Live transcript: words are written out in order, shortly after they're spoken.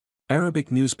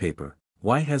Arabic newspaper,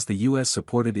 why has the U.S.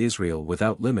 supported Israel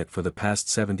without limit for the past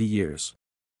 70 years?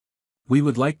 We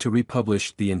would like to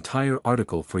republish the entire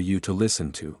article for you to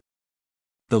listen to.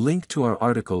 The link to our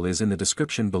article is in the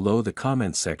description below the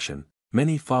comments section.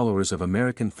 Many followers of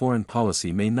American foreign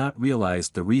policy may not realize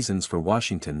the reasons for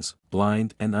Washington's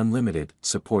blind and unlimited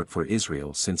support for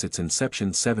Israel since its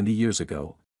inception 70 years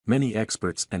ago. Many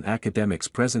experts and academics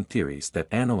present theories that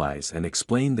analyze and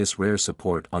explain this rare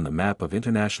support on the map of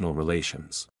international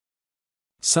relations.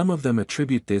 Some of them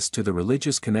attribute this to the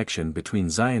religious connection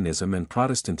between Zionism and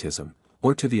Protestantism,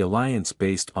 or to the alliance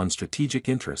based on strategic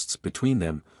interests between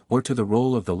them, or to the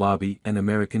role of the lobby and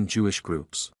American Jewish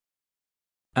groups.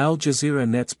 Al Jazeera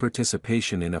Net's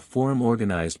participation in a forum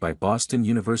organized by Boston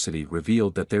University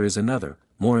revealed that there is another,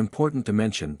 more important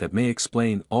dimension that may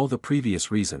explain all the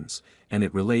previous reasons, and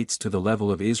it relates to the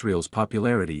level of Israel's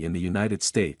popularity in the United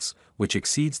States, which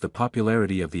exceeds the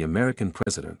popularity of the American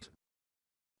president.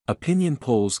 Opinion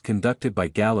polls conducted by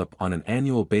Gallup on an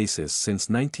annual basis since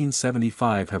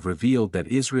 1975 have revealed that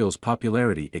Israel's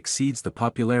popularity exceeds the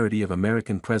popularity of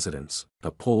American presidents,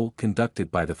 a poll conducted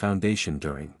by the foundation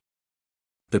during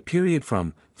the period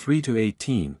from 3 to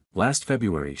 18, last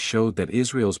February showed that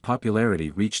Israel's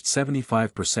popularity reached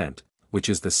 75%, which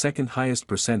is the second highest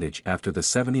percentage after the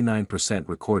 79%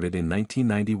 recorded in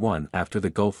 1991 after the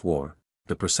Gulf War.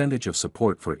 The percentage of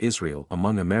support for Israel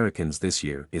among Americans this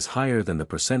year is higher than the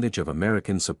percentage of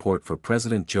American support for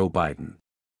President Joe Biden.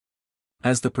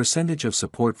 As the percentage of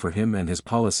support for him and his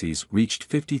policies reached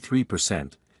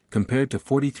 53%, compared to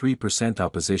 43%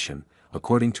 opposition,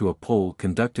 according to a poll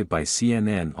conducted by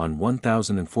CNN on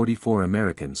 1,044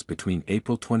 Americans between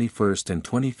April 21 and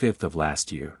 25 of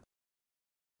last year.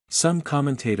 Some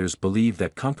commentators believe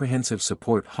that comprehensive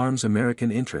support harms American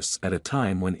interests at a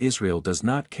time when Israel does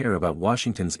not care about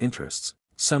Washington's interests.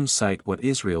 Some cite what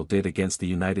Israel did against the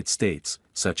United States,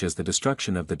 such as the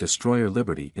destruction of the destroyer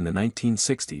Liberty in the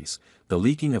 1960s, the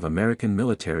leaking of American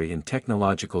military and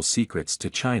technological secrets to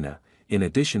China, in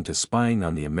addition to spying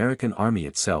on the American army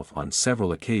itself on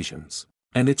several occasions,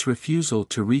 and its refusal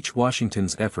to reach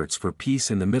Washington's efforts for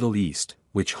peace in the Middle East,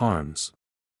 which harms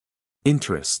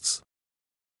interests.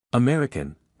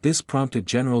 American, this prompted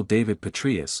General David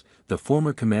Petraeus, the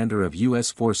former commander of U.S.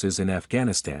 forces in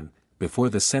Afghanistan, before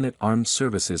the Senate Armed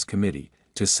Services Committee,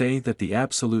 to say that the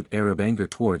absolute Arab anger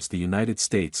towards the United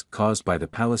States caused by the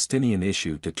Palestinian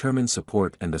issue determines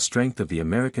support and the strength of the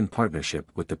American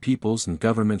partnership with the peoples and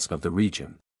governments of the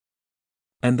region.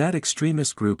 And that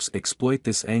extremist groups exploit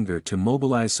this anger to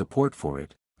mobilize support for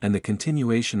it, and the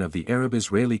continuation of the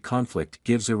Arab-Israeli conflict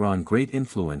gives Iran great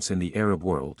influence in the Arab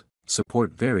world.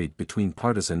 Support varied between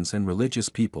partisans and religious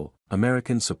people.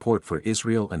 American support for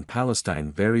Israel and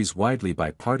Palestine varies widely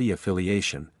by party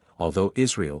affiliation, although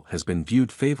Israel has been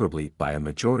viewed favorably by a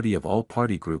majority of all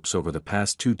party groups over the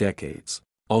past 2 decades,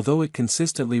 although it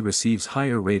consistently receives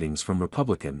higher ratings from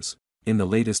Republicans, in the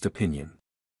latest opinion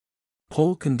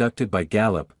poll conducted by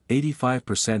Gallup,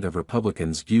 85% of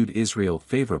Republicans viewed Israel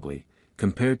favorably,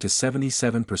 compared to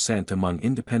 77% among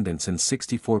independents and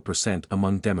 64%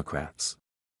 among Democrats.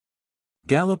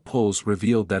 Gallup polls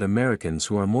revealed that Americans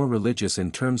who are more religious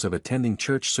in terms of attending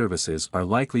church services are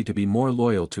likely to be more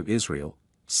loyal to Israel.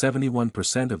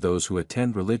 71% of those who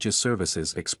attend religious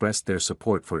services expressed their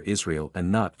support for Israel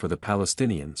and not for the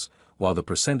Palestinians, while the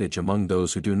percentage among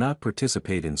those who do not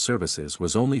participate in services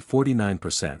was only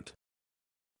 49%.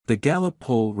 The Gallup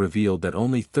poll revealed that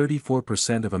only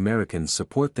 34% of Americans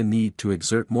support the need to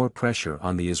exert more pressure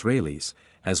on the Israelis,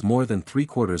 as more than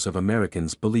 3/4 of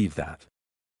Americans believe that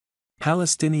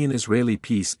Palestinian-Israeli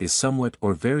peace is somewhat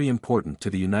or very important to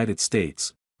the United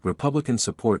States. Republican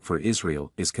support for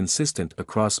Israel is consistent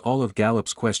across all of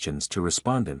Gallup's questions to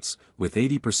respondents, with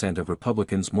 80% of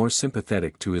Republicans more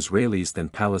sympathetic to Israelis than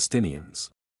Palestinians.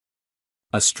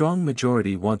 A strong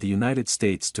majority want the United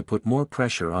States to put more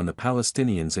pressure on the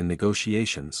Palestinians in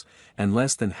negotiations, and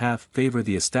less than half favor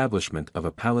the establishment of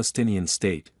a Palestinian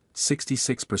state.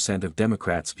 66% of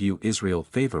Democrats view Israel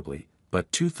favorably,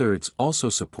 but 2/3 also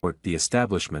support the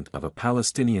establishment of a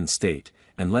Palestinian state,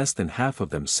 and less than half of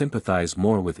them sympathize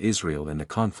more with Israel in the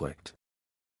conflict.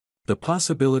 The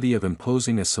possibility of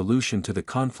imposing a solution to the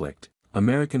conflict,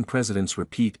 American presidents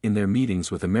repeat in their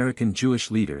meetings with American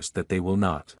Jewish leaders that they will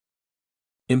not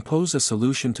impose a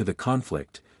solution to the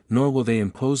conflict, nor will they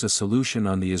impose a solution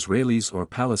on the Israelis or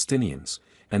Palestinians,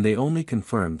 and they only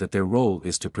confirm that their role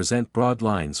is to present broad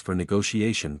lines for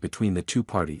negotiation between the two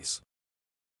parties.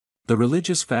 The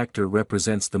religious factor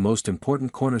represents the most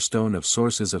important cornerstone of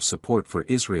sources of support for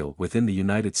Israel within the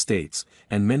United States,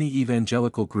 and many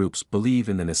evangelical groups believe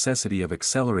in the necessity of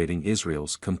accelerating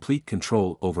Israel's complete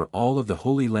control over all of the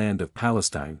Holy Land of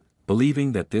Palestine,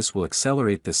 believing that this will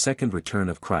accelerate the second return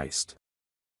of Christ.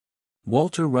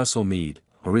 Walter Russell Mead,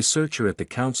 a researcher at the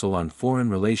Council on Foreign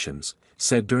Relations,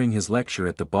 said during his lecture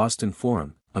at the Boston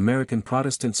Forum, American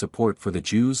Protestant support for the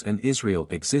Jews and Israel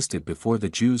existed before the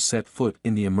Jews set foot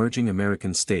in the emerging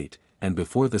American state, and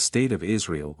before the State of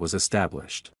Israel was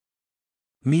established.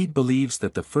 Mead believes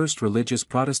that the first religious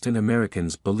Protestant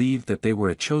Americans believed that they were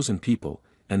a chosen people,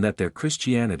 and that their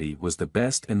Christianity was the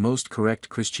best and most correct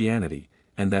Christianity,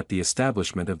 and that the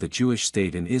establishment of the Jewish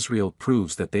state in Israel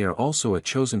proves that they are also a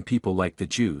chosen people like the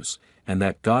Jews, and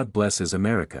that God blesses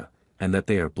America, and that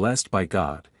they are blessed by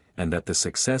God, and that the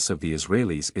success of the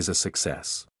Israelis is a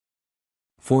success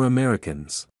for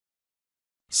Americans.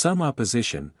 Some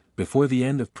opposition. Before the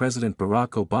end of President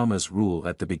Barack Obama's rule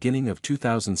at the beginning of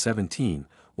 2017,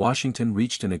 Washington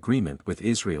reached an agreement with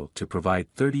Israel to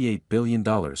provide $38 billion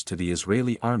to the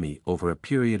Israeli army over a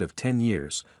period of 10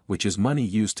 years, which is money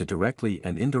used to directly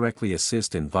and indirectly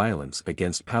assist in violence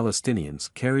against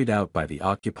Palestinians carried out by the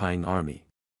occupying army.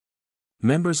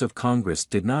 Members of Congress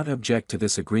did not object to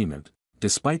this agreement,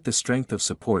 despite the strength of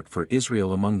support for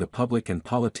Israel among the public and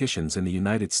politicians in the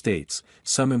United States.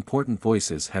 Some important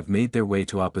voices have made their way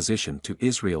to opposition to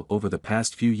Israel over the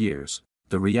past few years.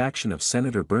 The reaction of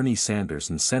Senator Bernie Sanders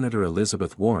and Senator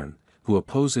Elizabeth Warren, who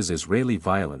opposes Israeli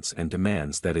violence and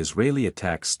demands that Israeli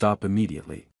attacks stop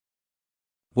immediately,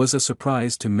 was a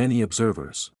surprise to many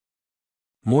observers.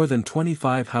 More than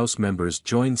 25 House members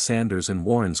joined Sanders and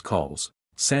Warren's calls.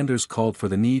 Sanders called for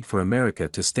the need for America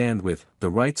to stand with the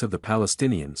rights of the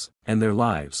Palestinians and their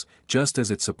lives, just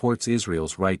as it supports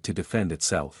Israel's right to defend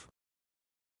itself.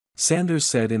 Sanders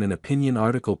said in an opinion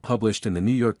article published in the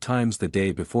New York Times the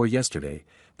day before yesterday,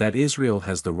 that Israel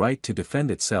has the right to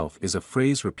defend itself is a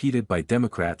phrase repeated by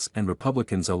Democrats and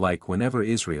Republicans alike whenever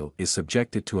Israel is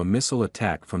subjected to a missile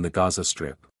attack from the Gaza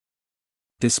Strip.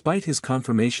 Despite his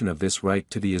confirmation of this right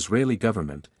to the Israeli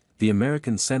government, the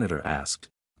American senator asked,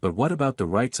 "But what about the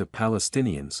rights of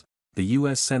Palestinians?" The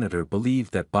U.S. Senator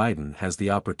believed that Biden has the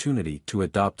opportunity to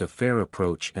adopt a fair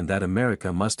approach and that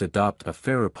America must adopt a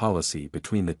fairer policy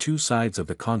between the two sides of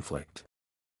the conflict.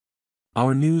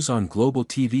 Our News on Global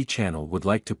TV channel would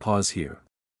like to pause here.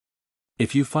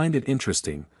 If you find it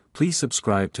interesting, please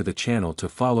subscribe to the channel to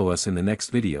follow us in the next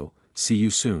video. See you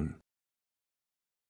soon.